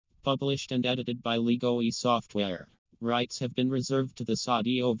Published and edited by Ligohi Software. Rights have been reserved to this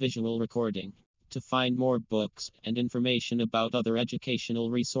audio-visual recording. To find more books and information about other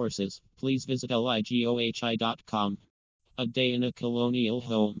educational resources, please visit ligohi.com. A Day in a Colonial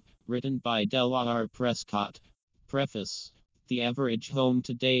Home. Written by Della. Prescott. Preface. The average home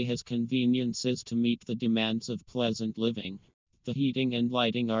today has conveniences to meet the demands of pleasant living. The heating and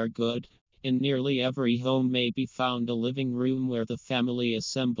lighting are good. In nearly every home may be found a living room where the family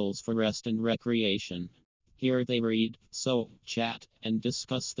assembles for rest and recreation. Here they read, sew, chat, and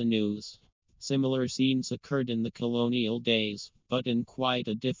discuss the news. Similar scenes occurred in the colonial days, but in quite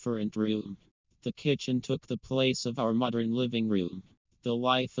a different room. The kitchen took the place of our modern living room. The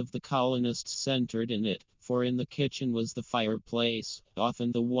life of the colonists centered in it, for in the kitchen was the fireplace,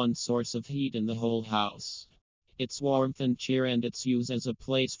 often the one source of heat in the whole house. Its warmth and cheer and its use as a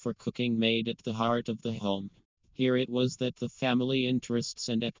place for cooking made it the heart of the home. Here it was that the family interests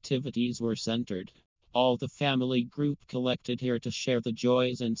and activities were centered. All the family group collected here to share the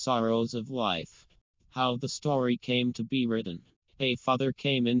joys and sorrows of life. How the story came to be written. A father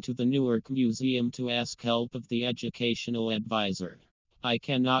came into the Newark Museum to ask help of the educational advisor. "I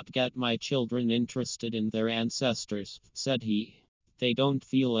cannot get my children interested in their ancestors," said he. "They don't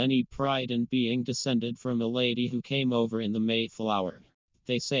feel any pride in being descended from a lady who came over in the Mayflower.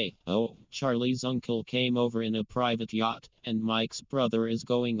 They say, 'Oh, Charlie's uncle came over in a private yacht, and Mike's brother is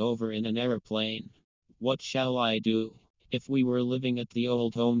going over in an airplane.' What shall I do? If we were living at the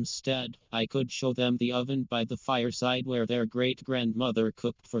old homestead, I could show them the oven by the fireside where their great-grandmother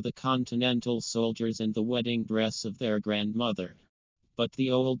cooked for the Continental soldiers and the wedding dress of their grandmother. But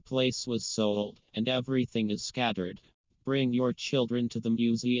the old place was sold, and everything is scattered. Bring your children to the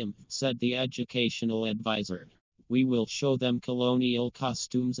museum," said the educational advisor. "We will show them colonial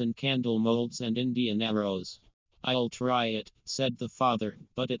costumes and candle molds and Indian arrows." "I'll try it," said the father,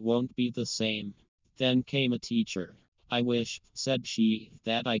 "but it won't be the same." Then came a teacher. "I wish," said she,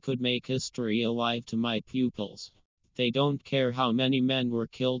 "that I could make history alive to my pupils. They don't care how many men were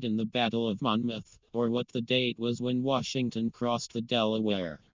killed in the Battle of Monmouth, or what the date was when Washington crossed the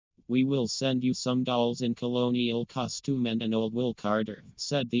Delaware. We will send you some dolls in colonial costume and an old wool carder,"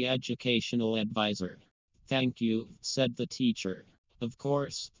 said the educational advisor. "Thank you," said the teacher. "Of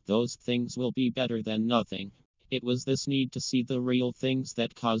course, those things will be better than nothing." It was this need to see the real things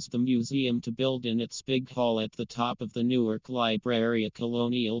that caused the museum to build in its big hall at the top of the Newark Library a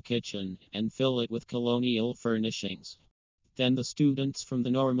colonial kitchen, and fill it with colonial furnishings. Then the students from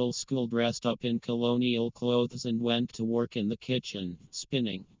the normal school dressed up in colonial clothes and went to work in the kitchen,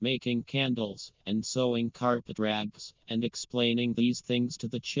 spinning, making candles, and sewing carpet rags, and explaining these things to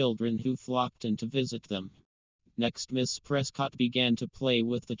the children who flocked in to visit them. Next, Miss Prescott began to play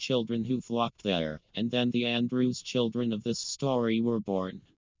with the children who flocked there, and then the Andrews children of this story were born.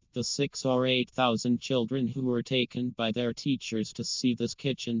 The 6,000 or 8,000 children who were taken by their teachers to see this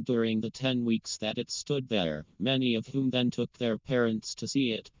kitchen during the 10 weeks that it stood there, many of whom then took their parents to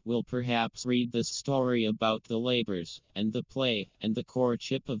see it, will perhaps read this story about the labors, and the play, and the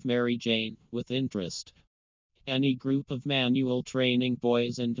courtship of Mary Jane, with interest. Any group of manual training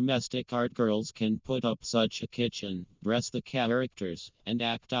boys and domestic art girls can put up such a kitchen, dress the characters, and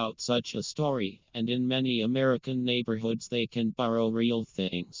act out such a story, and in many American neighborhoods they can borrow real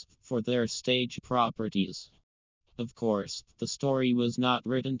things for their stage properties. Of course, the story was not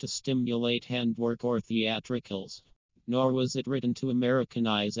written to stimulate handwork or theatricals, nor was it written to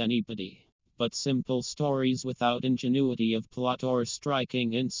Americanize anybody. But simple stories without ingenuity of plot or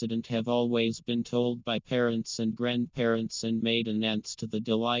striking incident have always been told by parents and grandparents and made an aunts to the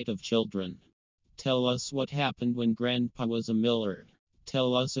delight of children. Tell us what happened when Grandpa was a miller.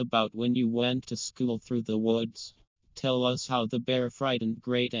 Tell us about when you went to school through the woods. Tell us how the bear frightened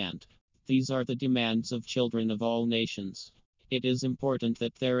Great Aunt. These are the demands of children of all nations. It is important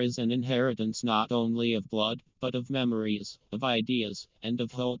that there is an inheritance not only of blood, but of memories, of ideas, and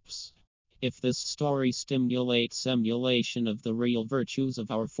of hopes. If this story stimulates emulation of the real virtues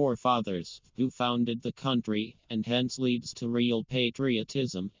of our forefathers, who founded the country, and hence leads to real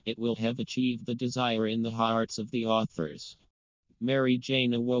patriotism, it will have achieved the desire in the hearts of the authors. Mary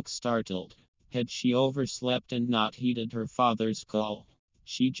Jane awoke startled. Had she overslept and not heeded her father's call?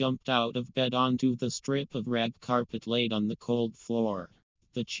 She jumped out of bed onto the strip of rag carpet laid on the cold floor.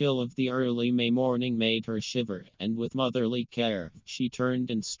 The chill of the early May morning made her shiver, and with motherly care, she turned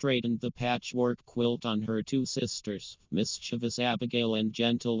and straightened the patchwork quilt on her two sisters, mischievous Abigail and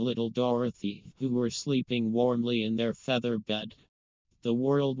gentle little Dorothy, who were sleeping warmly in their feather bed. The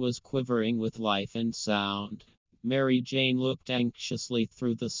world was quivering with life and sound. Mary Jane looked anxiously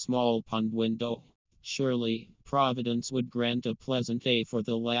through the small pond window. Surely, Providence would grant a pleasant day for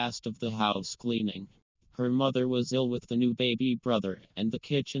the last of the house cleaning. Her mother was ill with the new baby brother, and the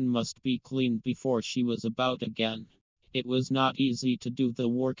kitchen must be cleaned before she was about again. It was not easy to do the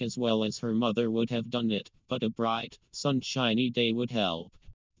work as well as her mother would have done it, but a bright, sunshiny day would help.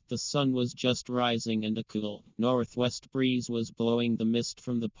 The sun was just rising and a cool, northwest breeze was blowing the mist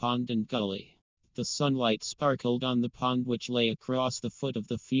from the pond and gully. The sunlight sparkled on the pond which lay across the foot of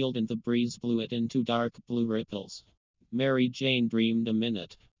the field and the breeze blew it into dark blue ripples. Mary Jane dreamed a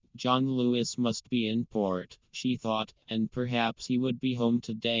minute. John Lewis must be in port, she thought, and perhaps he would be home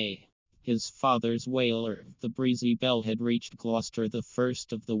today. His father's whaler, the Breezy Belle, had reached Gloucester the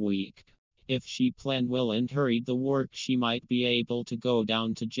first of the week. If she planned well and hurried the work, she might be able to go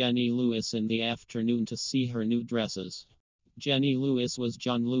down to Jenny Lewis in the afternoon to see her new dresses. Jenny Lewis was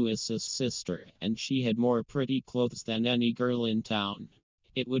John Lewis's sister, and she had more pretty clothes than any girl in town.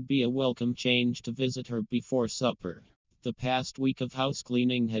 It would be a welcome change to visit her before supper. The past week of house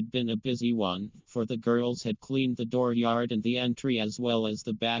cleaning had been a busy one, for the girls had cleaned the dooryard and the entry as well as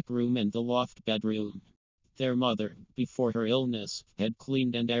the back room and the loft bedroom. Their mother, before her illness, had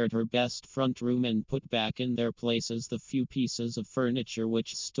cleaned and aired her best front room and put back in their places the few pieces of furniture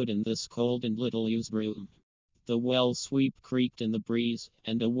which stood in this cold and little-used room. The well sweep creaked in the breeze,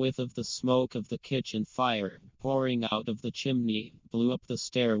 and a whiff of the smoke of the kitchen fire, pouring out of the chimney, blew up the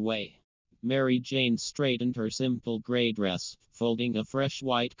stairway. Mary Jane straightened her simple gray dress, folding a fresh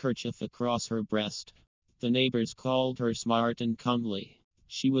white kerchief across her breast. The neighbors called her smart and comely.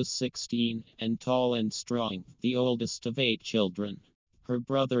 She was 16, and tall and strong, the oldest of 8 children. Her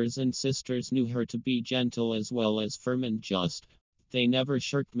brothers and sisters knew her to be gentle as well as firm and just. They never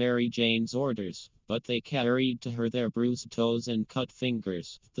shirked Mary Jane's orders, but they carried to her their bruised toes and cut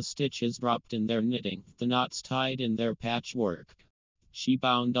fingers, the stitches dropped in their knitting, the knots tied in their patchwork. She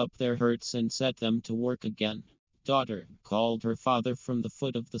bound up their hurts and set them to work again. "Daughter," called her father from the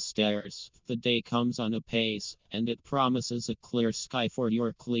foot of the stairs, "the day comes on apace, and it promises a clear sky for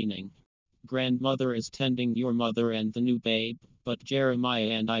your cleaning. Grandmother is tending your mother and the new babe, but Jeremiah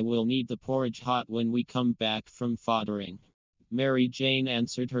and I will need the porridge hot when we come back from foddering." Mary Jane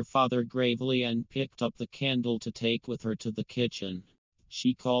answered her father gravely and picked up the candle to take with her to the kitchen.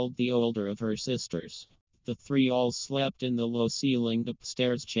 She called the older of her sisters. The 3 all slept in the low-ceilinged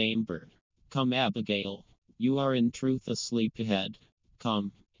upstairs chamber. "Come, Abigail. You are in truth a sleepyhead.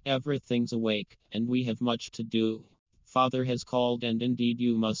 Come. Everything's awake, and we have much to do. Father has called, and indeed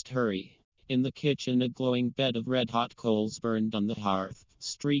you must hurry." In the kitchen a glowing bed of red-hot coals burned on the hearth.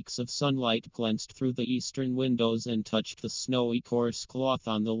 Streaks of sunlight glanced through the eastern windows and touched the snowy coarse cloth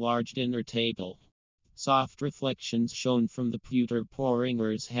on the large dinner table. Soft reflections shone from the pewter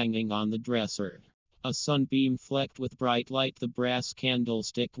pour-ingers hanging on the dresser. A sunbeam flecked with bright light the brass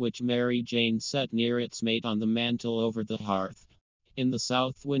candlestick which Mary Jane set near its mate on the mantel over the hearth. In the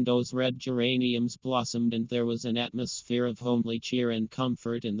south windows red geraniums blossomed, and there was an atmosphere of homely cheer and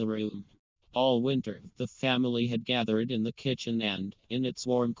comfort in the room. All winter, the family had gathered in the kitchen and, in its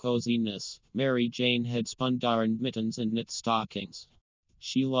warm coziness, Mary Jane had spun darned mittens and knit stockings.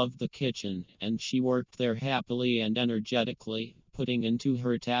 She loved the kitchen, and she worked there happily and energetically, putting into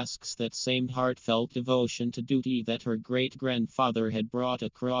her tasks that same heartfelt devotion to duty that her great-grandfather had brought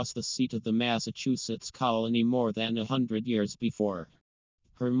across the sea to the Massachusetts colony more than 100 years before.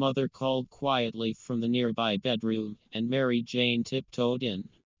 Her mother called quietly from the nearby bedroom, and Mary Jane tiptoed in.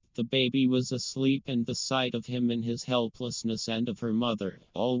 The baby was asleep, and the sight of him in his helplessness and of her mother,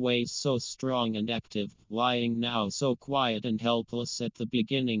 always so strong and active, lying now so quiet and helpless at the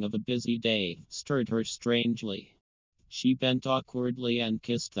beginning of a busy day, stirred her strangely. She bent awkwardly and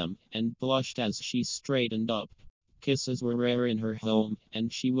kissed them, and blushed as she straightened up. Kisses were rare in her home,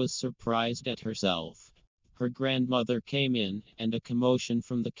 and she was surprised at herself. Her grandmother came in, and a commotion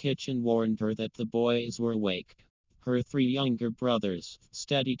from the kitchen warned her that the boys were awake. Her 3 younger brothers,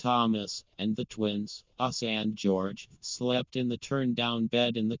 Steady Thomas, and the twins, Asa and George, slept in the turned-down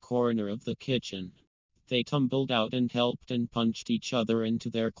bed in the corner of the kitchen. They tumbled out and helped and punched each other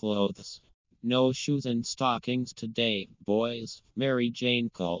into their clothes. "No shoes and stockings today, boys," Mary Jane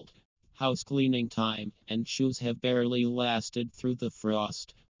called. "House cleaning time, and shoes have barely lasted through the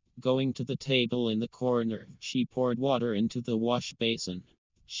frost." Going to the table in the corner, she poured water into the wash basin.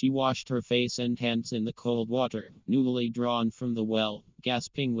 She washed her face and hands in the cold water, newly drawn from the well,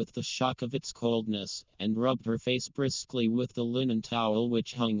 gasping with the shock of its coldness, and rubbed her face briskly with the linen towel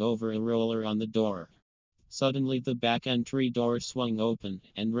which hung over a roller on the door. Suddenly the back entry door swung open,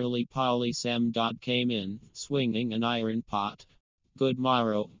 and Really Polly Sam Dodd came in, swinging an iron pot. "Good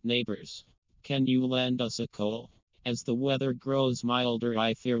morrow, neighbors. Can you lend us a coal? As the weather grows milder,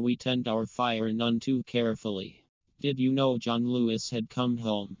 I fear we tend our fire none too carefully." Did you know John Lewis had come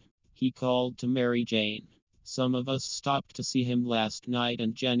home? He called to Mary Jane. Some of us stopped to see him last night,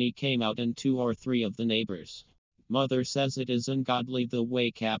 and Jenny came out and 2 or 3 of the neighbors. Mother says it is ungodly the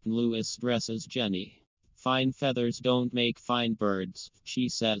way Captain Lewis dresses Jenny. Fine feathers don't make fine birds, she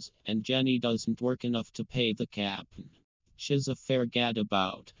says, and Jenny doesn't work enough to pay the captain. She's a fair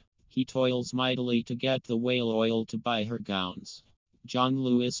gadabout. He toils mightily to get the whale oil to buy her gowns. John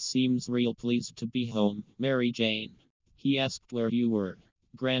Lewis seems real pleased to be home, Mary Jane. He asked where you were.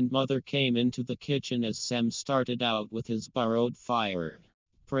 Grandmother came into the kitchen as Sam started out with his borrowed fire.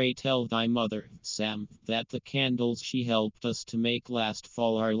 Pray tell thy mother, Sam, that the candles she helped us to make last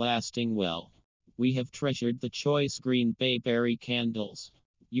fall are lasting well. We have treasured the choice green bayberry candles.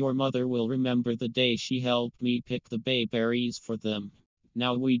 Your mother will remember the day she helped me pick the bayberries for them.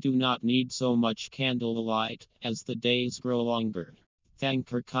 Now we do not need so much candle light, as the days grow longer.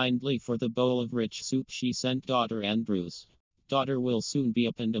 Thank her kindly for the bowl of rich soup she sent daughter Andrews. Daughter will soon be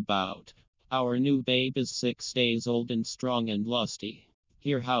up and about. Our new babe is 6 days old and strong and lusty.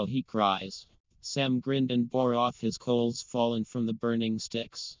 Hear how he cries. Sam grinned and bore off his coals fallen from the burning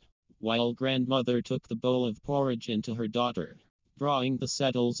sticks, while grandmother took the bowl of porridge into her daughter. Drawing the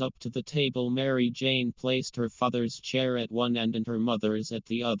settles up to the table, Mary Jane placed her father's chair at one end and her mother's at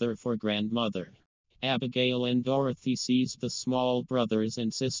the other for grandmother. Abigail and Dorothy seized the small brothers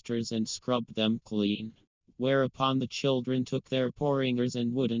and sisters and scrubbed them clean. Whereupon the children took their porringers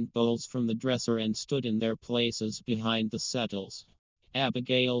and wooden bowls from the dresser and stood in their places behind the settles.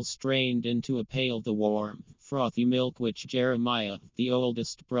 Abigail strained into a pail the warm, frothy milk which Jeremiah, the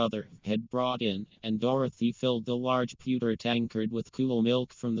oldest brother, had brought in, and Dorothy filled the large pewter tankard with cool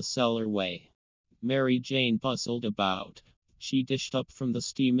milk from the cellarway. Mary Jane bustled about. She dished up from the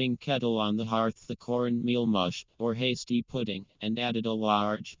steaming kettle on the hearth the cornmeal mush, or hasty pudding, and added a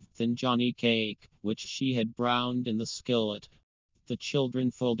large, thin Johnny cake, which she had browned in the skillet. The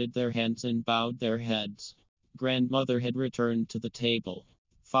children folded their hands and bowed their heads. Grandmother had returned to the table.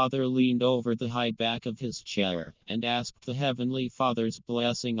 Father leaned over the high back of his chair, and asked the Heavenly Father's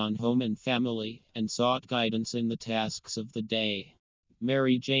blessing on home and family, and sought guidance in the tasks of the day.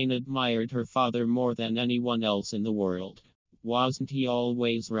 Mary Jane admired her father more than anyone else in the world. Wasn't he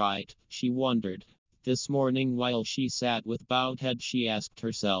always right, she wondered. This morning while she sat with bowed head she asked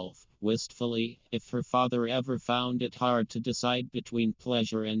herself, wistfully, if her father ever found it hard to decide between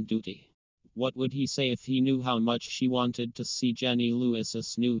pleasure and duty. What would he say if he knew how much she wanted to see Jenny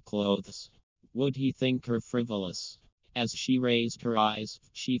Lewis's new clothes? Would he think her frivolous? As she raised her eyes,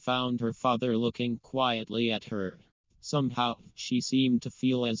 she found her father looking quietly at her. Somehow, she seemed to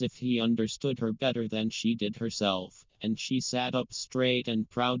feel as if he understood her better than she did herself, and she sat up straight and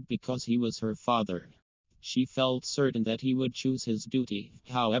proud because he was her father. She felt certain that he would choose his duty,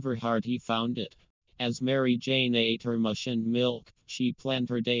 however hard he found it. As Mary Jane ate her mush and milk, she planned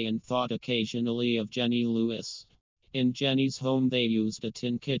her day and thought occasionally of Jenny Lewis. In Jenny's home they used a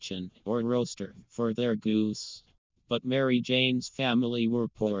tin kitchen, or roaster, for their goose. But Mary Jane's family were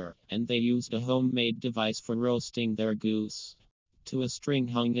poor, and they used a homemade device for roasting their goose. To a string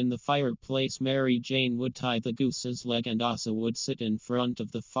hung in the fireplace, Mary Jane would tie the goose's leg, and Asa would sit in front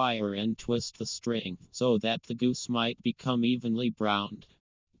of the fire and twist the string, so that the goose might become evenly browned.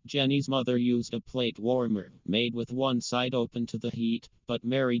 Jenny's mother used a plate warmer, made with one side open to the heat, but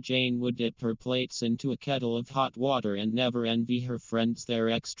Mary Jane would dip her plates into a kettle of hot water and never envy her friends their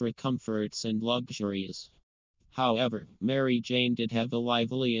extra comforts and luxuries. However, Mary Jane did have a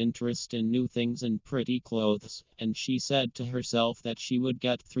lively interest in new things and pretty clothes, and she said to herself that she would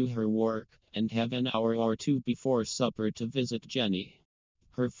get through her work, and have an hour or two before supper to visit Jenny.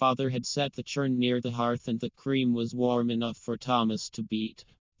 Her father had set the churn near the hearth and the cream was warm enough for Thomas to beat.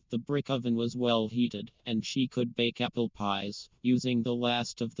 The brick oven was well heated, and she could bake apple pies, using the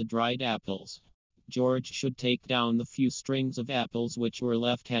last of the dried apples. George should take down the few strings of apples which were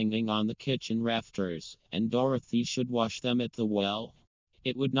left hanging on the kitchen rafters, and Dorothy should wash them at the well.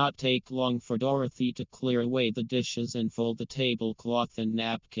 It would not take long for Dorothy to clear away the dishes and fold the tablecloth and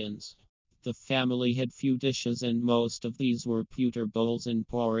napkins. The family had few dishes, and most of these were pewter bowls and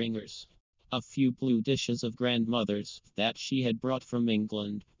porringers. A few blue dishes of grandmother's, that she had brought from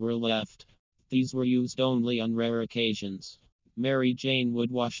England, were left. These were used only on rare occasions. Mary Jane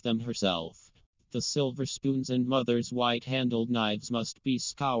would wash them herself. The silver spoons and mother's white-handled knives must be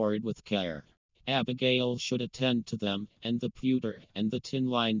scoured with care. Abigail should attend to them, and the pewter and the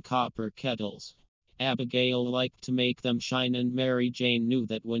tin-lined copper kettles. Abigail liked to make them shine, and Mary Jane knew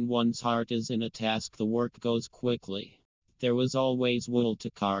that when one's heart is in a task the work goes quickly. There was always wool to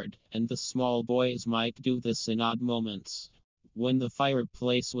card, and the small boys might do this in odd moments. When the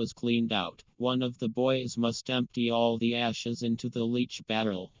fireplace was cleaned out, one of the boys must empty all the ashes into the leach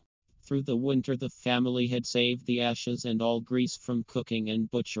barrel. Through the winter, the family had saved the ashes and all grease from cooking and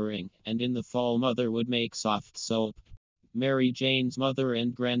butchering, and in the fall, Mother would make soft soap. Mary Jane's mother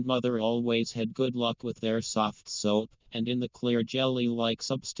and grandmother always had good luck with their soft soap, and in the clear jelly-like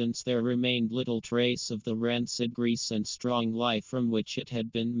substance there remained little trace of the rancid grease and strong lye from which it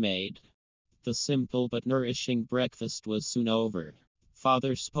had been made. The simple but nourishing breakfast was soon over.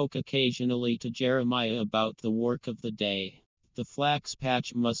 Father spoke occasionally to Jeremiah about the work of the day. The flax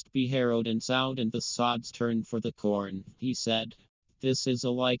patch must be harrowed and sown and the sods turned for the corn, he said. This is a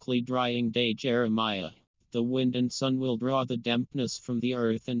likely drying day, Jeremiah. The wind and sun will draw the dampness from the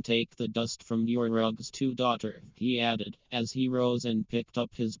earth and take the dust from your rugs too, daughter, he added, as he rose and picked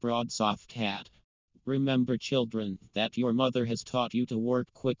up his broad soft hat. Remember, children, that your mother has taught you to work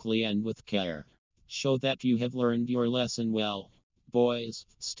quickly and with care. Show that you have learned your lesson well. Boys,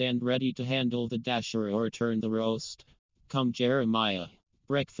 stand ready to handle the dasher or turn the roast. Come, Jeremiah.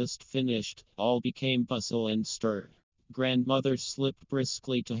 Breakfast finished, all became bustle and stir. Grandmother slipped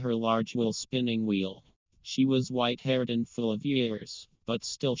briskly to her large wool spinning wheel. She was white-haired and full of years, but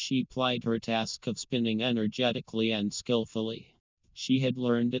still she plied her task of spinning energetically and skillfully. She had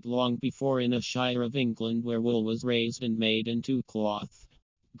learned it long before in a shire of England where wool was raised and made into cloth.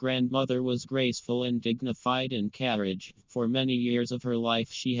 Grandmother was graceful and dignified in carriage. For many years of her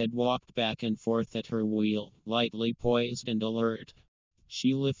life she had walked back and forth at her wheel, lightly poised and alert.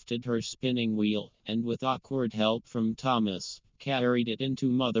 She lifted her spinning wheel, and with awkward help from Thomas, carried it into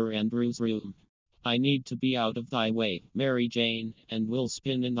Mother Andrew's room. I need to be out of thy way, Mary Jane, and will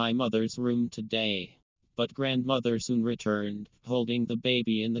spin in thy mother's room today. But grandmother soon returned, holding the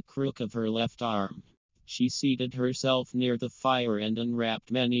baby in the crook of her left arm. She seated herself near the fire and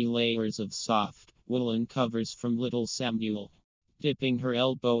unwrapped many layers of soft, woolen covers from little Samuel. Dipping her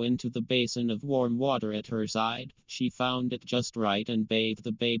elbow into the basin of warm water at her side, she found it just right and bathed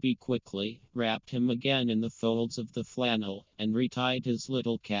the baby quickly, wrapped him again in the folds of the flannel, and retied his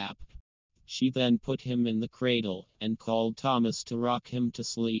little cap. She then put him in the cradle, and called Thomas to rock him to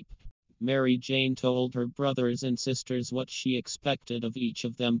sleep. Mary Jane told her brothers and sisters what she expected of each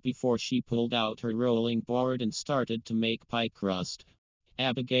of them before she pulled out her rolling board and started to make pie crust.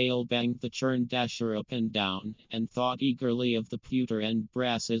 Abigail banged the churn dasher up and down, and thought eagerly of the pewter and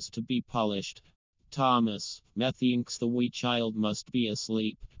brasses to be polished. Thomas, methinks the wee child must be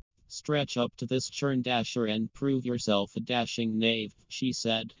asleep. Stretch up to this churn dasher and prove yourself a dashing knave, she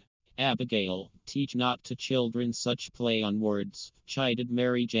said. Abigail, teach not to children such play on words, chided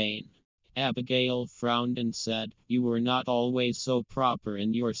Mary Jane. Abigail frowned and said, You were not always so proper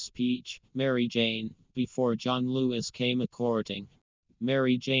in your speech, Mary Jane, before John Lewis came a-courting.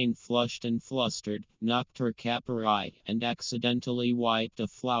 Mary Jane flushed and flustered, knocked her cap awry, and accidentally wiped a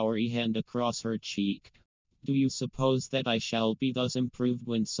floury hand across her cheek. Do you suppose that I shall be thus improved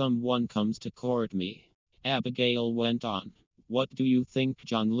when someone comes to court me? Abigail went on. What do you think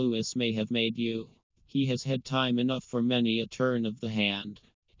John Lewis may have made you? He has had time enough for many a turn of the hand.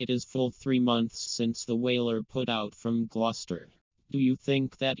 It is full 3 months since the whaler put out from Gloucester. Do you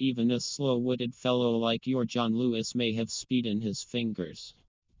think that even a slow-witted fellow like your John Lewis may have speed in his fingers?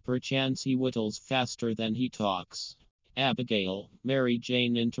 Perchance he whittles faster than he talks. Abigail, Mary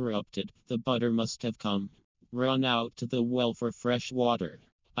Jane interrupted, the butter must have come. Run out to the well for fresh water.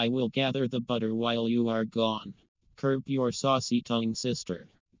 I will gather the butter while you are gone. Curb your saucy tongue, sister.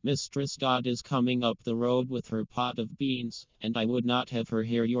 Mistress Dodd is coming up the road with her pot of beans, and I would not have her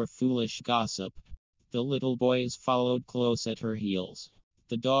hear your foolish gossip. The little boys followed close at her heels.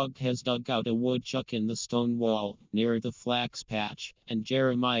 The dog has dug out a woodchuck in the stone wall, near the flax patch, and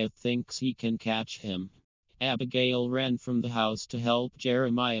Jeremiah thinks he can catch him. Abigail ran from the house to help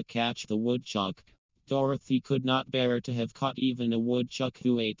Jeremiah catch the woodchuck. Dorothy could not bear to have caught even a woodchuck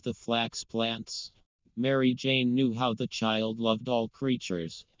who ate the flax plants. Mary Jane knew how the child loved all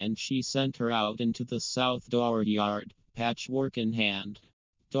creatures, and she sent her out into the south dooryard, patchwork in hand.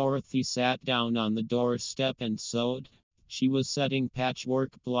 Dorothy sat down on the doorstep and sewed. She was setting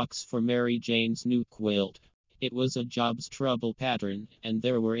patchwork blocks for Mary Jane's new quilt. It was a Job's Trouble pattern, and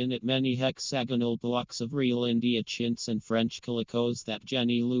there were in it many hexagonal blocks of real India chintz and French calicos that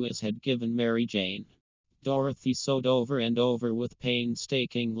Jenny Lewis had given Mary Jane. Dorothy sewed over and over with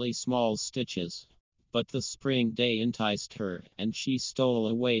painstakingly small stitches. But the spring day enticed her, and she stole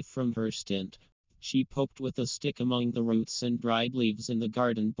away from her stint. She poked with a stick among the roots and dried leaves in the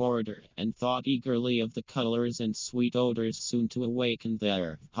garden border, and thought eagerly of the colors and sweet odors soon to awaken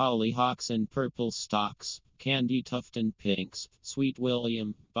there, hollyhocks and purple stalks, candy tuft and pinks, sweet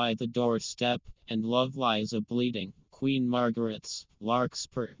William, by the doorstep, and love lies a bleeding, Queen Margaret's,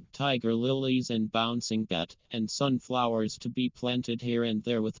 larkspur, tiger lilies and bouncing bet, and sunflowers to be planted here and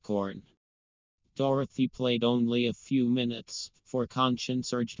there with corn. Dorothy played only a few minutes, for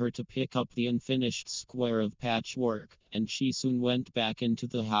conscience urged her to pick up the unfinished square of patchwork, and she soon went back into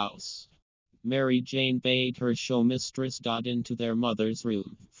the house. Mary Jane bade her show Mistress Dodd into their mother's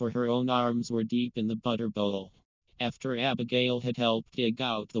room, for her own arms were deep in the butter bowl. After Abigail had helped dig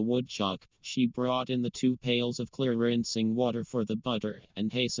out the woodchuck, she brought in the 2 pails of clear rinsing water for the butter,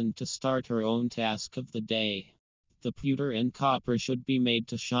 and hastened to start her own task of the day. The pewter and copper should be made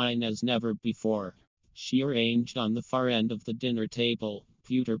to shine as never before. She arranged on the far end of the dinner table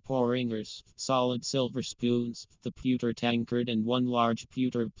pewter porringers, solid silver spoons, the pewter tankard and 1 large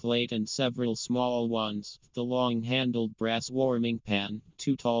pewter plate and several small ones, the long-handled brass warming pan,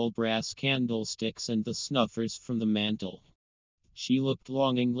 2 tall brass candlesticks and the snuffers from the mantel. She looked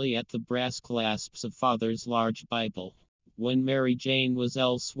longingly at the brass clasps of Father's large Bible. When Mary Jane was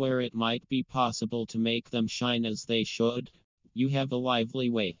elsewhere it might be possible to make them shine as they should. You have a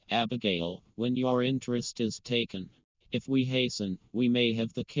lively way, Abigail, when your interest is taken. If we hasten, we may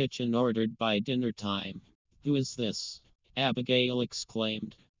have the kitchen ordered by dinner time. Who is this? Abigail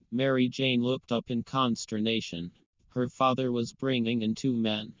exclaimed. Mary Jane looked up in consternation. Her father was bringing in 2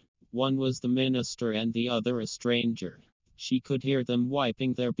 men. One was the minister and the other a stranger. She could hear them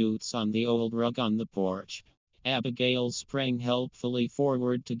wiping their boots on the old rug on the porch. Abigail sprang helpfully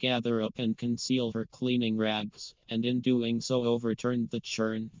forward to gather up and conceal her cleaning rags, and in doing so overturned the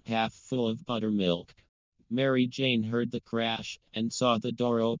churn, half full of buttermilk. Mary Jane heard the crash, and saw the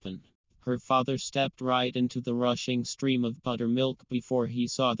door open. Her father stepped right into the rushing stream of buttermilk before he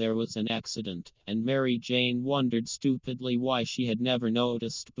saw there was an accident, and Mary Jane wondered stupidly why she had never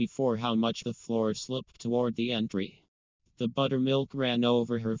noticed before how much the floor slipped toward the entry. The buttermilk ran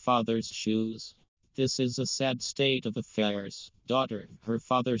over her father's shoes. This is a sad state of affairs, daughter, her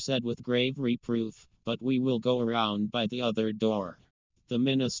father said with grave reproof, but we will go around by the other door. The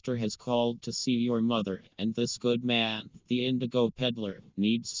minister has called to see your mother, and this good man, the indigo peddler,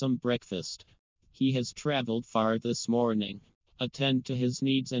 needs some breakfast. He has traveled far this morning. Attend to his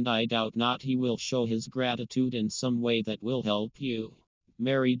needs and I doubt not he will show his gratitude in some way that will help you.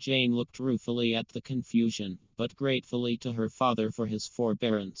 Mary Jane looked ruefully at the confusion, but gratefully to her father for his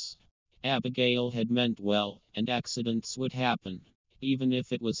forbearance. Abigail had meant well, and accidents would happen. Even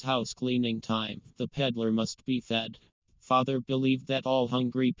if it was house cleaning time, the peddler must be fed. Father believed that all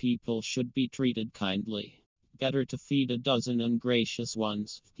hungry people should be treated kindly. Better to feed a dozen ungracious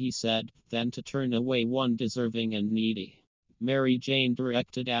ones, he said, than to turn away one deserving and needy. Mary Jane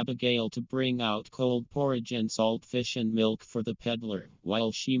directed Abigail to bring out cold porridge and salt fish and milk for the peddler,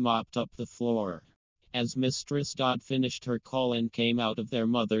 while she mopped up the floor. As Mistress Dodd finished her call and came out of their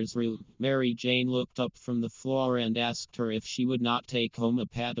mother's room, Mary Jane looked up from the floor and asked her if she would not take home a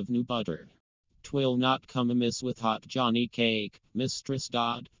pat of new butter. "'Twill not come amiss with hot Johnny cake, Mistress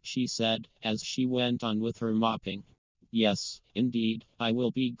Dodd," she said, as she went on with her mopping. "Yes, indeed, I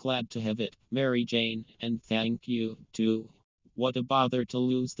will be glad to have it, Mary Jane, and thank you, too. What a bother to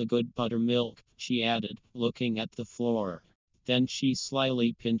lose the good buttermilk," she added, looking at the floor. Then she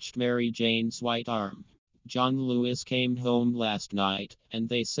slyly pinched Mary Jane's white arm. "John Lewis came home last night, and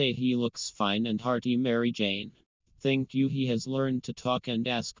they say he looks fine and hearty, Mary Jane. Think you he has learned to talk and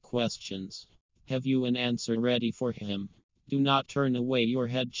ask questions? Have you an answer ready for him? Do not turn away your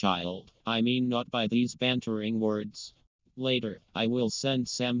head, child, I mean not by these bantering words. Later, I will send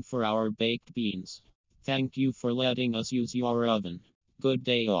Sam for our baked beans. Thank you for letting us use your oven. Good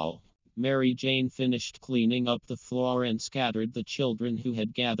day all." Mary Jane finished cleaning up the floor and scattered the children who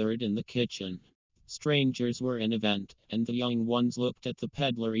had gathered in the kitchen. Strangers were an event, and the young ones looked at the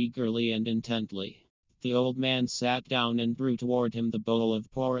peddler eagerly and intently. The old man sat down and drew toward him the bowl of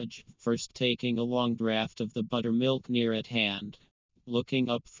porridge, first taking a long draught of the buttermilk near at hand. Looking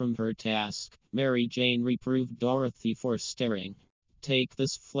up from her task, Mary Jane reproved Dorothy for staring. "Take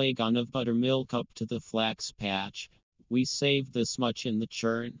this flagon of buttermilk up to the flax patch. We saved this much in the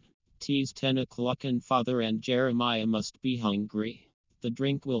churn. 'Tis 10 o'clock and Father and Jeremiah must be hungry. The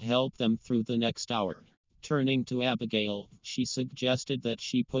drink will help them through the next hour." Turning to Abigail, she suggested that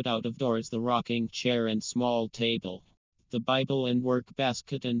she put out of doors the rocking chair and small table. The Bible and work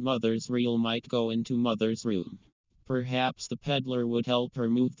basket and Mother's reel might go into Mother's room. Perhaps the peddler would help her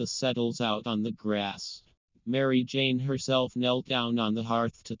move the settles out on the grass. Mary Jane herself knelt down on the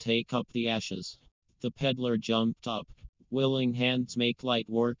hearth to take up the ashes. The peddler jumped up. "Willing hands make light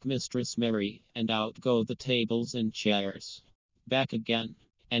work, Mistress Mary," and out go the tables and chairs. Back again.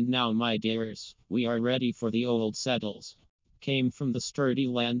 "And now, my dears, we are ready for the old settles. Came from the sturdy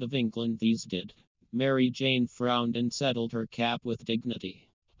land of England, these did. Mary Jane frowned and settled her cap with dignity.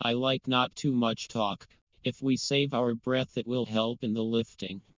 I like not too much talk. If we save our breath, it will help in the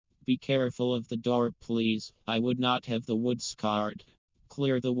lifting. Be careful of the door, please. I would not have the wood scarred.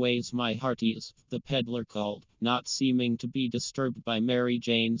 Clear the ways, my hearties, the peddler called, not seeming to be disturbed by Mary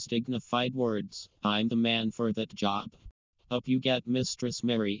Jane's dignified words. I'm the man for that job. Up you get, Mistress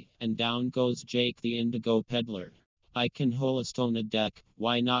Mary, and down goes Jake the indigo peddler. I can hole a stone a deck,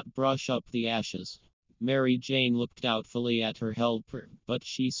 why not brush up the ashes? Mary Jane looked doubtfully at her helper, but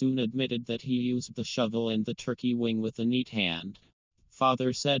she soon admitted that he used the shovel and the turkey wing with a neat hand.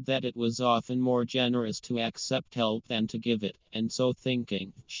 Father said that it was often more generous to accept help than to give it, and so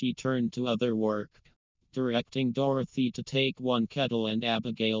thinking, she turned to other work. Directing Dorothy to take one kettle and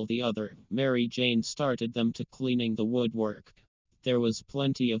Abigail the other, Mary Jane started them to cleaning the woodwork. There was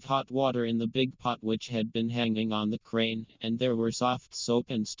plenty of hot water in the big pot which had been hanging on the crane, and there were soft soap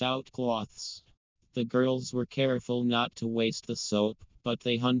and stout cloths. The girls were careful not to waste the soap, but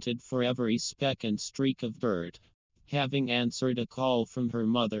they hunted for every speck and streak of dirt. Having answered a call from her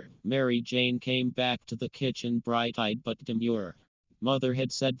mother, Mary Jane came back to the kitchen bright-eyed but demure. Mother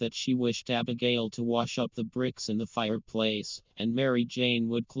had said that she wished Abigail to wash up the bricks in the fireplace, and Mary Jane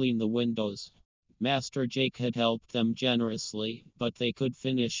would clean the windows. Master Jake had helped them generously, but they could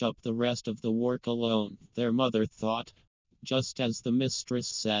finish up the rest of the work alone, their mother thought. Just as the mistress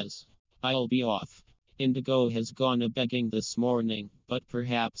says. I'll be off. Indigo has gone a-begging this morning, but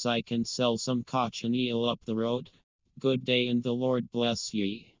perhaps I can sell some cochineal up the road. Good day and the Lord bless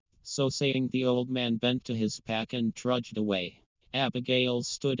ye. So saying, the old man bent to his pack and trudged away. Abigail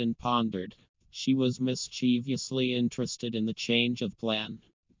stood and pondered. She was mischievously interested in the change of plan.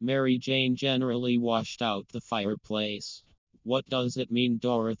 Mary Jane generally washed out the fireplace. What does it mean,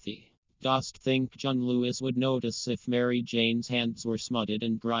 Dorothy? Dost think John Lewis would notice if Mary Jane's hands were smutted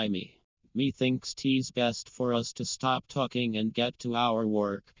and grimy? Methinks 'tis best for us to stop talking and get to our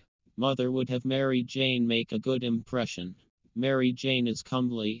work. Mother would have Mary Jane make a good impression. Mary Jane is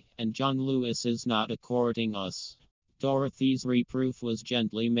comely, and John Lewis is not courting us. Dorothy's reproof was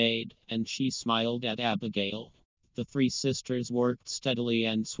gently made, and she smiled at Abigail. The three sisters worked steadily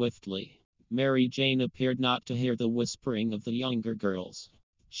and swiftly. Mary Jane appeared not to hear the whispering of the younger girls.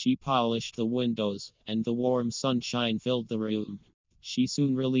 She polished the windows, and the warm sunshine filled the room. She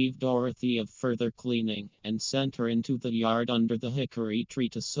soon relieved Dorothy of further cleaning, and sent her into the yard under the hickory tree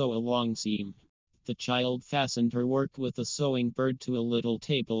to sew a long seam. The child fastened her work with a sewing bird to a little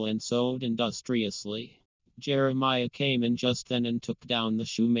table and sewed industriously. Jeremiah came in just then and took down the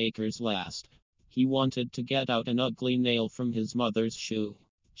shoemaker's last. He wanted to get out an ugly nail from his mother's shoe.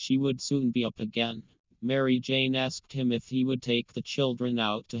 She would soon be up again. Mary Jane asked him if he would take the children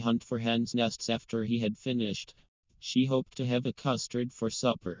out to hunt for hens' nests after he had finished. She hoped to have a custard for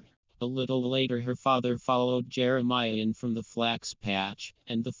supper. A little later her father followed Jeremiah in from the flax patch,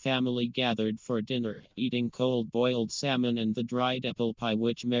 and the family gathered for dinner, eating cold boiled salmon and the dried apple pie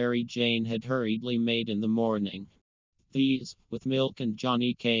which Mary Jane had hurriedly made in the morning. These, with milk and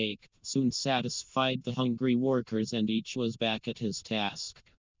Johnny cake, soon satisfied the hungry workers, and each was back at his task.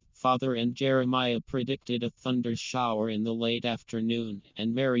 Father and Jeremiah predicted a thunder shower in the late afternoon,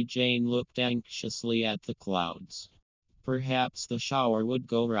 and Mary Jane looked anxiously at the clouds. Perhaps the shower would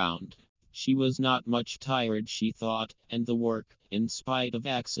go round. She was not much tired, she thought, and the work, in spite of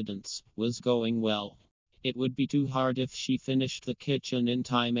accidents, was going well. It would be too hard if she finished the kitchen in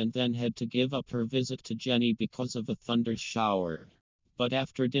time and then had to give up her visit to Jenny because of a thunder shower. But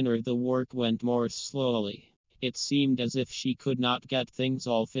after dinner the work went more slowly. It seemed as if she could not get things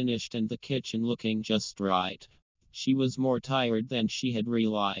all finished and the kitchen looking just right. She was more tired than she had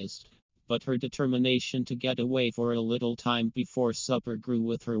realized. But her determination to get away for a little time before supper grew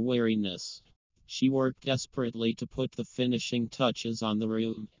with her weariness. She worked desperately to put the finishing touches on the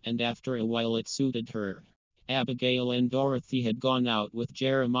room, and after a while it suited her. Abigail and Dorothy had gone out with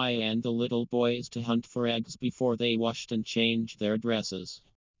Jeremiah and the little boys to hunt for eggs before they washed and changed their dresses.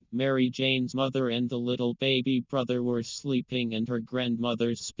 Mary Jane's mother and the little baby brother were sleeping, and her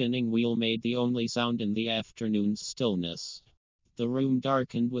grandmother's spinning wheel made the only sound in the afternoon's stillness. The room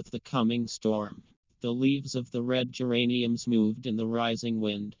darkened with the coming storm. The leaves of the red geraniums moved in the rising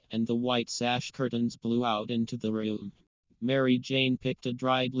wind, and the white sash curtains blew out into the room. Mary Jane picked a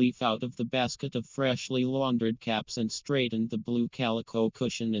dried leaf out of the basket of freshly laundered caps and straightened the blue calico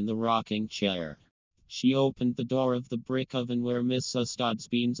cushion in the rocking chair. She opened the door of the brick oven where Mrs. Dodd's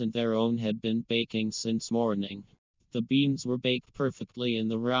beans and their own had been baking since morning. The beans were baked perfectly in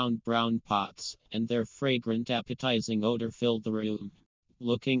the round brown pots, and their fragrant appetizing odor filled the room.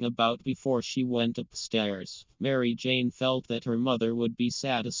 Looking about before she went upstairs, Mary Jane felt that her mother would be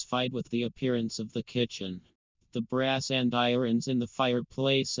satisfied with the appearance of the kitchen. The brass andirons in the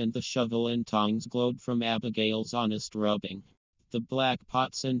fireplace and the shovel and tongs glowed from Abigail's honest rubbing. The black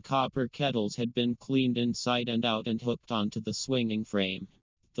pots and copper kettles had been cleaned inside and out and hooked onto the swinging frame.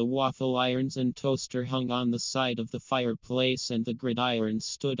 The waffle irons and toaster hung on the side of the fireplace, and the gridiron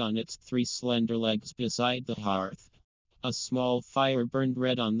stood on its three slender legs beside the hearth. A small fire burned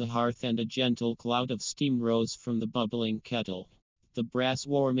red on the hearth, and a gentle cloud of steam rose from the bubbling kettle. The brass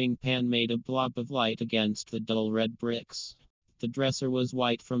warming pan made a blob of light against the dull red bricks. The dresser was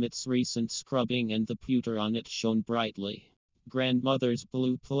white from its recent scrubbing, and the pewter on it shone brightly. Grandmother's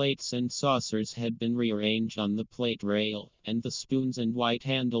blue plates and saucers had been rearranged on the plate rail, and the spoons and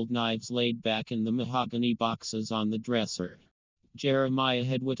white-handled knives laid back in the mahogany boxes on the dresser. Jeremiah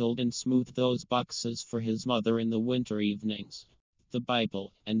had whittled and smoothed those boxes for his mother in the winter evenings. The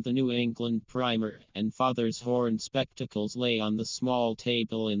Bible, and the New England primer, and Father's horn spectacles lay on the small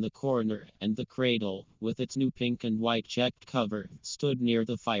table in the corner, and the cradle, with its new pink and white checked cover, stood near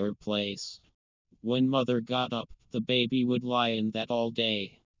the fireplace. When Mother got up, the baby would lie in that all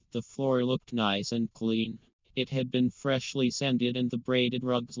day. The floor looked nice and clean. It had been freshly sanded, and the braided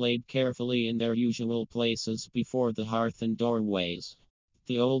rugs laid carefully in their usual places before the hearth and doorways.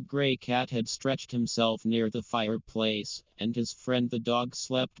 The old gray cat had stretched himself near the fireplace, and his friend the dog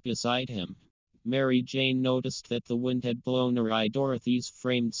slept beside him. Mary Jane noticed that the wind had blown away Dorothy's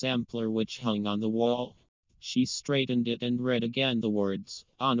framed sampler which hung on the wall. She straightened it and read again the words,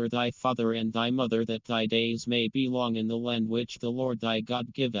 "Honor thy father and thy mother, that thy days may be long in the land which the Lord thy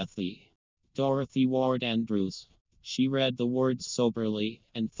God giveth thee." Dorothy Ward Andrews. She read the words soberly,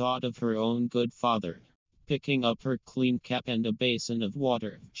 and thought of her own good father. Picking up her clean cap and a basin of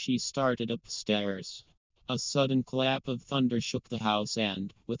water, she started upstairs. A sudden clap of thunder shook the house,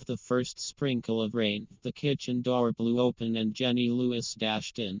 and, with the first sprinkle of rain, the kitchen door blew open and Jenny Lewis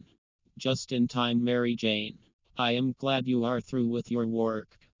dashed in. "Just in time, Mary Jane. I am glad you are through with your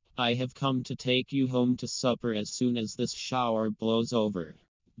work. I have come to take you home to supper as soon as this shower blows over.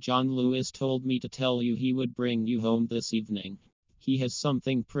 John Lewis told me to tell you he would bring you home this evening. He has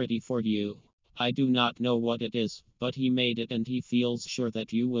something pretty for you. I do not know what it is, but he made it and he feels sure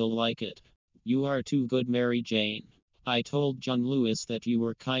that you will like it. You are too good, Mary Jane. I told John Lewis that you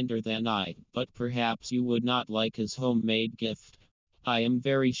were kinder than I, but perhaps you would not like his homemade gift. I am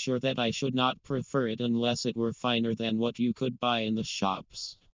very sure that I should not prefer it unless it were finer than what you could buy in the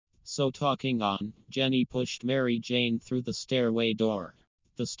shops." So talking on, Jenny pushed Mary Jane through the stairway door.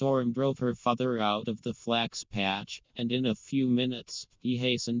 The storm drove her father out of the flax patch, and in a few minutes, he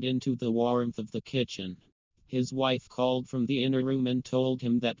hastened into the warmth of the kitchen. His wife called from the inner room and told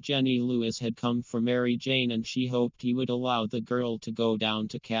him that Jenny Lewis had come for Mary Jane, and she hoped he would allow the girl to go down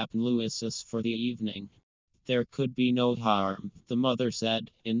to Captain Lewis's for the evening. There could be no harm, the mother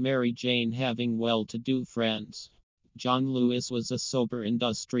said, in Mary Jane having well-to-do friends. John Lewis was a sober,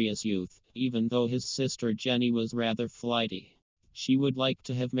 industrious youth, even though his sister Jenny was rather flighty. She would like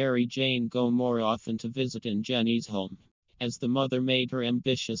to have Mary Jane go more often to visit in Jenny's home. As the mother made her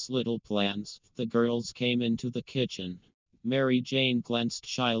ambitious little plans, the girls came into the kitchen. Mary Jane glanced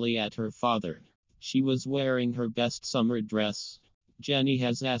shyly at her father. She was wearing her best summer dress. "Jenny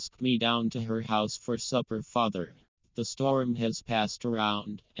has asked me down to her house for supper, father. The storm has passed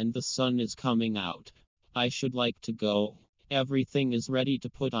around, and the sun is coming out. I should like to go. Everything is ready to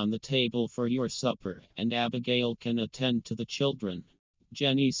put on the table for your supper, and Abigail can attend to the children.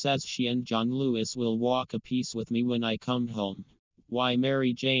 Jenny says she and John Lewis will walk a piece with me when I come home." "Why,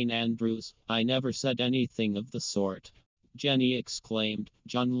 Mary Jane Andrews, I never said anything of the sort," Jenny exclaimed.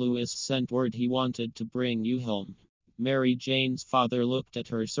 "John Lewis sent word he wanted to bring you home." Mary Jane's father looked at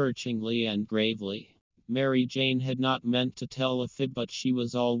her searchingly and gravely. Mary Jane had not meant to tell a fib, but she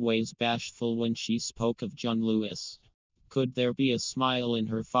was always bashful when she spoke of John Lewis. Could there be a smile in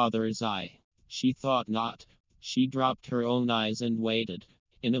her father's eye? She thought not. She dropped her own eyes and waited.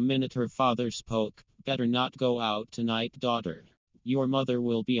 In a minute her father spoke. "Better not go out tonight, daughter. Your mother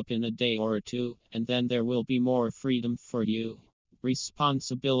will be up in a day or two, and then there will be more freedom for you.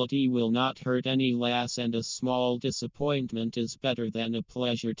 Responsibility will not hurt any lass, and a small disappointment is better than a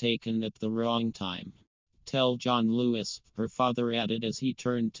pleasure taken at the wrong time. Tell John Lewis," her father added as he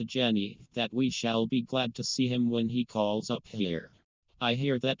turned to Jenny, "that we shall be glad to see him when he calls up here. I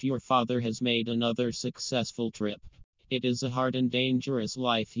hear that your father has made another successful trip. It is a hard and dangerous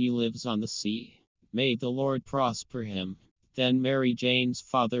life he lives on the sea. May the Lord prosper him." Then Mary Jane's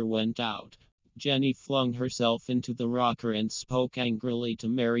father went out. Jenny flung herself into the rocker and spoke angrily to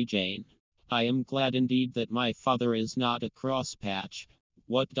Mary Jane. "I am glad indeed that my father is not a crosspatch.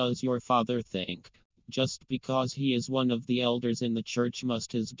 What does your father think? Just because he is one of the elders in the church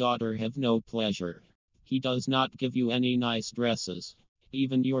must his daughter have no pleasure? He does not give you any nice dresses.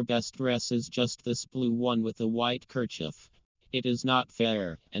 Even your best dress is just this blue one with a white kerchief. It is not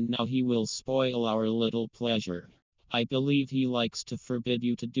fair, and now he will spoil our little pleasure. I believe he likes to forbid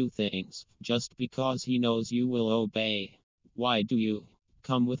you to do things, just because he knows you will obey. Why do you?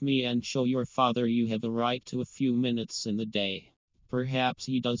 Come with me and show your father you have a right to a few minutes in the day. Perhaps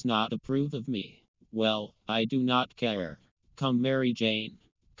he does not approve of me. Well, I do not care. Come, Mary Jane.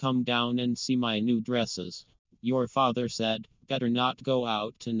 Come down and see my new dresses. Your father said, better not go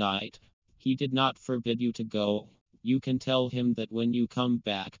out tonight. He did not forbid you to go. You can tell him that when you come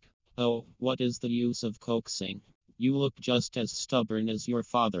back. Oh, what is the use of coaxing? You look just as stubborn as your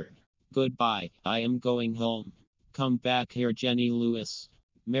father. Goodbye, I am going home. Come back here, Jenny Lewis.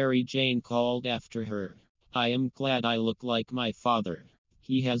 Mary Jane called after her. I am glad I look like my father.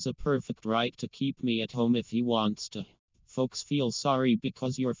 He has a perfect right to keep me at home if he wants to. Folks feel sorry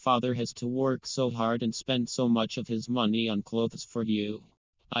because your father has to work so hard and spend so much of his money on clothes for you.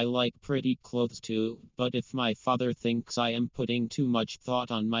 I like pretty clothes too, but if my father thinks I am putting too much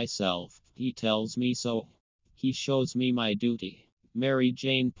thought on myself, he tells me so. He shows me my duty. Mary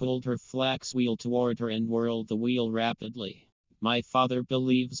Jane pulled her flax wheel toward her and whirled the wheel rapidly. My father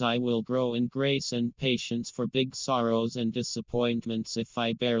believes I will grow in grace and patience for big sorrows and disappointments if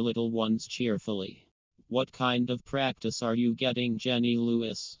I bear little ones cheerfully. What kind of practice are you getting, Jenny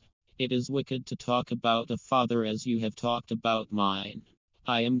Lewis? It is wicked to talk about a father as you have talked about mine.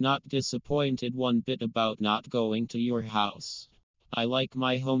 I am not disappointed one bit about not going to your house. I like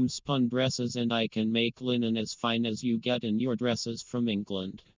my homespun dresses and I can make linen as fine as you get in your dresses from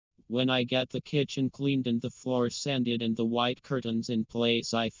England. When I get the kitchen cleaned and the floor sanded and the white curtains in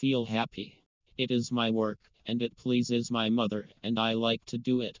place, I feel happy. It is my work, and it pleases my mother, and I like to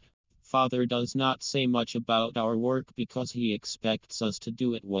do it. Father does not say much about our work because he expects us to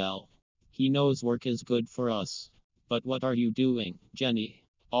do it well. He knows work is good for us. But what are you doing, Jenny?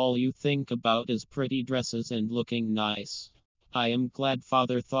 All you think about is pretty dresses and looking nice. I am glad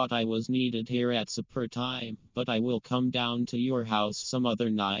Father thought I was needed here at supper time, but I will come down to your house some other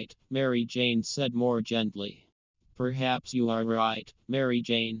night, Mary Jane said more gently. Perhaps you are right, Mary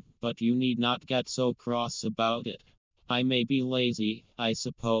Jane, but you need not get so cross about it. I may be lazy, I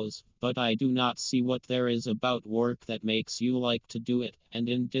suppose, but I do not see what there is about work that makes you like to do it, and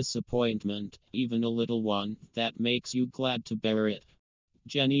in disappointment, even a little one, that makes you glad to bear it.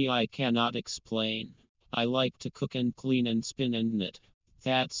 Jenny, I cannot explain. I like to cook and clean and spin and knit.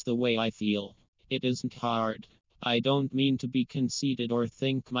 That's the way I feel. It isn't hard. I don't mean to be conceited or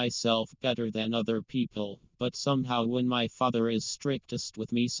think myself better than other people, but somehow when my father is strictest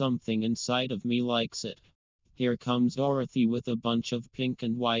with me, something inside of me likes it. Here comes Dorothy with a bunch of pink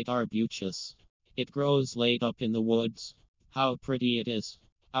and white arbutus. It grows late up in the woods. How pretty it is.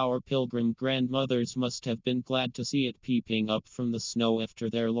 Our pilgrim grandmothers must have been glad to see it peeping up from the snow after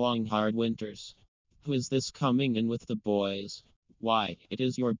their long hard winters. Who is this coming in with the boys? Why, it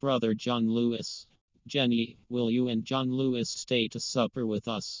is your brother John Lewis. Jenny, will you and John Lewis stay to supper with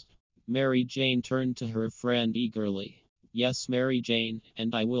us? Mary Jane turned to her friend eagerly. Yes, Mary Jane,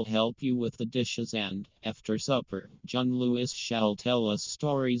 and I will help you with the dishes and, after supper, John Lewis shall tell us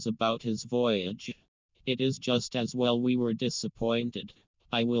stories about his voyage. It is just as well we were disappointed.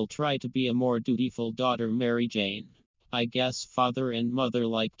 I will try to be a more dutiful daughter, Mary Jane. I guess Father and Mother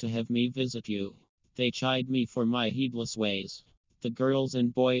like to have me visit you. They chide me for my heedless ways. The girls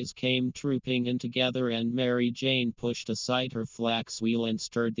and boys came trooping in together and Mary Jane pushed aside her flax wheel and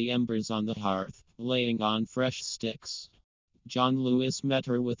stirred the embers on the hearth, laying on fresh sticks. John Lewis met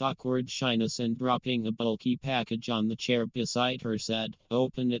her with awkward shyness and dropping a bulky package on the chair beside her said,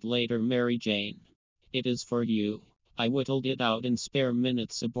 "Open it later, Mary Jane. It is for you." I whittled it out in spare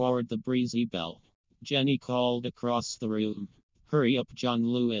minutes aboard the Breezy Belle. Jenny called across the room. Hurry up, John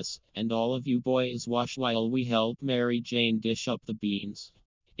Lewis, and all of you boys wash while we help Mary Jane dish up the beans.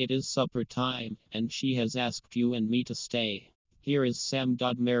 It is supper time, and she has asked you and me to stay. Here is Sam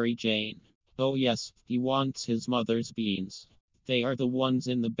Dodd, Mary Jane. Oh yes, he wants his mother's beans. They are the ones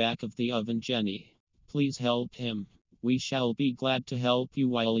in the back of the oven, Jenny. Please help him. We shall be glad to help you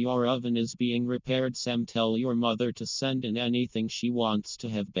while your oven is being repaired. Sam, tell your mother to send in anything she wants to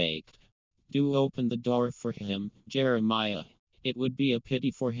have baked. Do open the door for him, Jeremiah. It would be a pity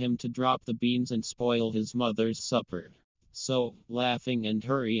for him to drop the beans and spoil his mother's supper. So, laughing and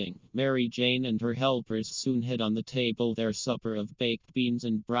hurrying, Mary Jane and her helpers soon had on the table their supper of baked beans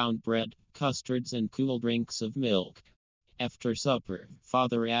and brown bread, custards and cool drinks of milk. After supper,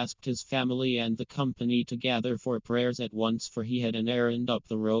 Father asked his family and the company to gather for prayers at once, for he had an errand up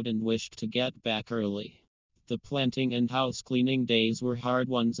the road and wished to get back early. The planting and house cleaning days were hard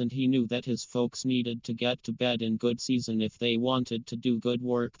ones, and he knew that his folks needed to get to bed in good season if they wanted to do good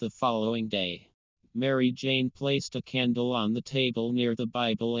work the following day. Mary Jane placed a candle on the table near the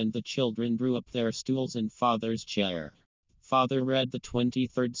Bible, and the children drew up their stools in Father's chair. Father read the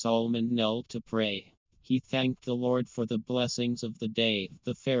 23rd Psalm and knelt to pray. He thanked the Lord for the blessings of the day,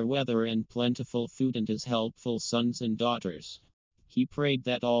 the fair weather and plentiful food, and his helpful sons and daughters. He prayed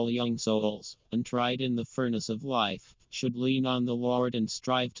that all young souls, untried in the furnace of life, should lean on the Lord and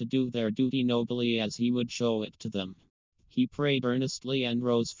strive to do their duty nobly as he would show it to them. He prayed earnestly and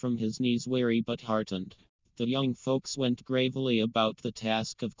rose from his knees weary but heartened. The young folks went gravely about the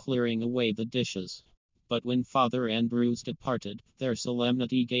task of clearing away the dishes. But when Father and Bruce departed, their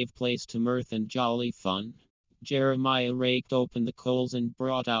solemnity gave place to mirth and jolly fun. Jeremiah raked open the coals and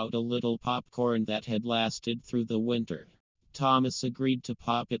brought out a little popcorn that had lasted through the winter. Thomas agreed to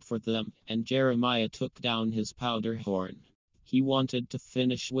pop it for them, and Jeremiah took down his powder horn. He wanted to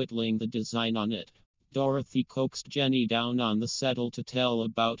finish whittling the design on it. Dorothy coaxed Jenny down on the settle to tell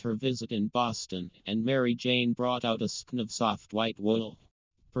about her visit in Boston, and Mary Jane brought out a skein of soft white wool.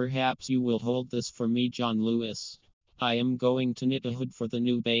 "Perhaps you will hold this for me, John Lewis. I am going to knit a hood for the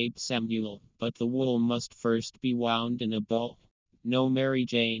new babe Samuel, but the wool must first be wound in a bow." "No, Mary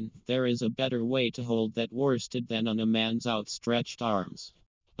Jane, there is a better way to hold that worsted than on a man's outstretched arms.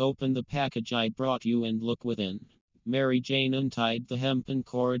 Open the package I brought you and look within." Mary Jane untied the hempen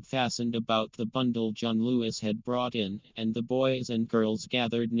cord fastened about the bundle John Lewis had brought in, and the boys and girls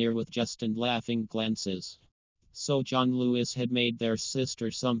gathered near with jest and laughing glances. So John Lewis had made their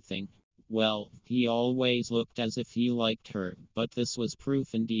sister something. Well, he always looked as if he liked her, but this was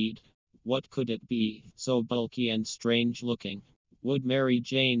proof indeed. What could it be, so bulky and strange looking? Would Mary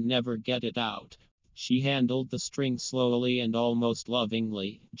Jane never get it out? She handled the string slowly and almost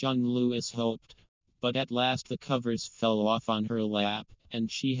lovingly, John Lewis hoped. But at last the covers fell off on her lap, and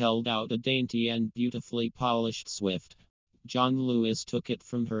she held out a dainty and beautifully polished swift. John Lewis took it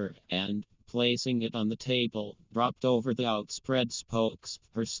from her, and, placing it on the table, dropped over the outspread spokes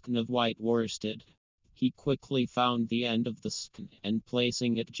her skein of white worsted. He quickly found the end of the skein, and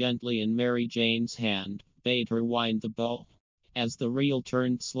placing it gently in Mary Jane's hand, bade her wind the bow. As the reel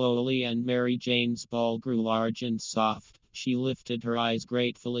turned slowly and Mary Jane's ball grew large and soft, she lifted her eyes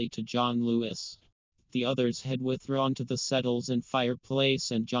gratefully to John Lewis. The others had withdrawn to the settles and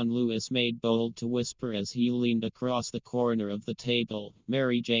fireplace, and John Lewis made bold to whisper as he leaned across the corner of the table,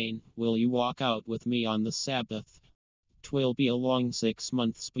 "Mary Jane, will you walk out with me on the Sabbath? 'Twill be a long 6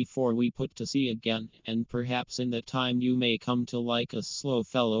 months before we put to sea again, and perhaps in that time you may come to like a slow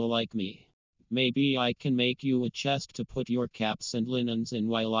fellow like me. Maybe I can make you a chest to put your caps and linens in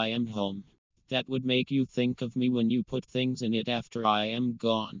while I am home. That would make you think of me when you put things in it after I am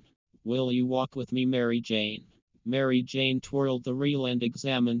gone. Will you walk with me, Mary Jane?" Mary Jane twirled the reel and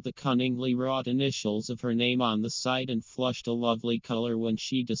examined the cunningly wrought initials of her name on the side, and flushed a lovely color when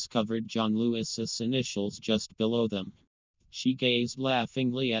she discovered John Lewis's initials just below them. She gazed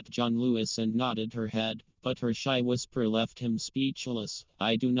laughingly at John Lewis and nodded her head, but her shy whisper left him speechless.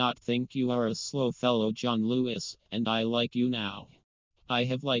 "I do not think you are a slow fellow, John Lewis, and I like you now. I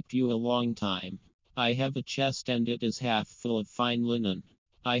have liked you a long time. I have a chest and it is half full of fine linen.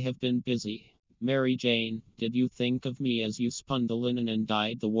 I have been busy. Mary Jane, did you think of me as you spun the linen and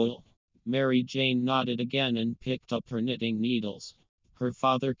dyed the wool?" Mary Jane nodded again and picked up her knitting needles. Her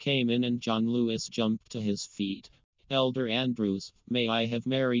father came in and John Lewis jumped to his feet. "Elder Andrews, may I have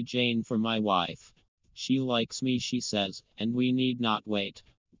Mary Jane for my wife? She likes me, she says, and we need not wait.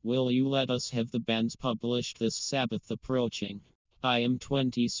 Will you let us have the banns published this Sabbath approaching? I am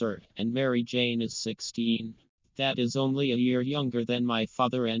 20, sir, and Mary Jane is 16. That is only a year younger than my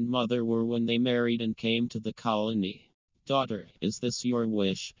father and mother were when they married and came to the colony. Daughter, is this your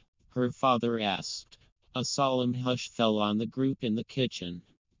wish?" her father asked. A solemn hush fell on the group in the kitchen.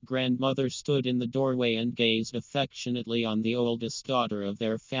 Grandmother stood in the doorway and gazed affectionately on the oldest daughter of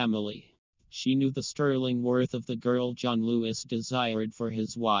their family. She knew the sterling worth of the girl John Lewis desired for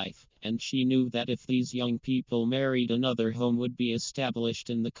his wife, and she knew that if these young people married, another home would be established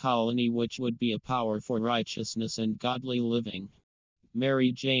in the colony, which would be a power for righteousness and godly living.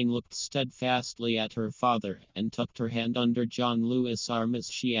 Mary Jane looked steadfastly at her father, and tucked her hand under John Lewis' arm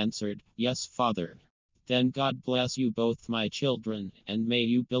as she answered, "Yes, father." "Then God bless you both, my children, and may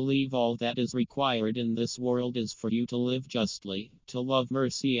you believe all that is required in this world is for you to live justly, to love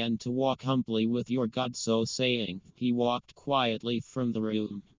mercy, and to walk humbly with your God." So saying, he walked quietly from the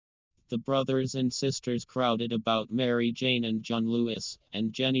room. The brothers and sisters crowded about Mary Jane and John Lewis,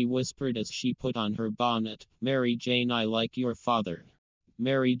 and Jenny whispered as she put on her bonnet, "Mary Jane, I like your father."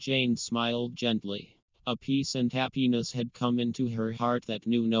 Mary Jane smiled gently. A peace and happiness had come into her heart that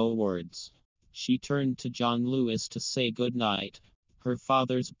knew no words. She turned to John Lewis to say good night. Her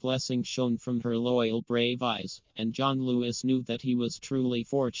father's blessing shone from her loyal, brave eyes, and John Lewis knew that he was truly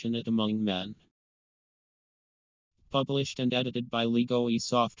fortunate among men. Published and edited by Ligohi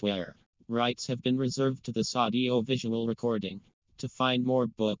Software. Rights have been reserved to this audio-visual recording. To find more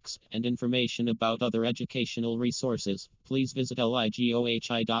books and information about other educational resources, please visit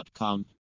ligohi.com.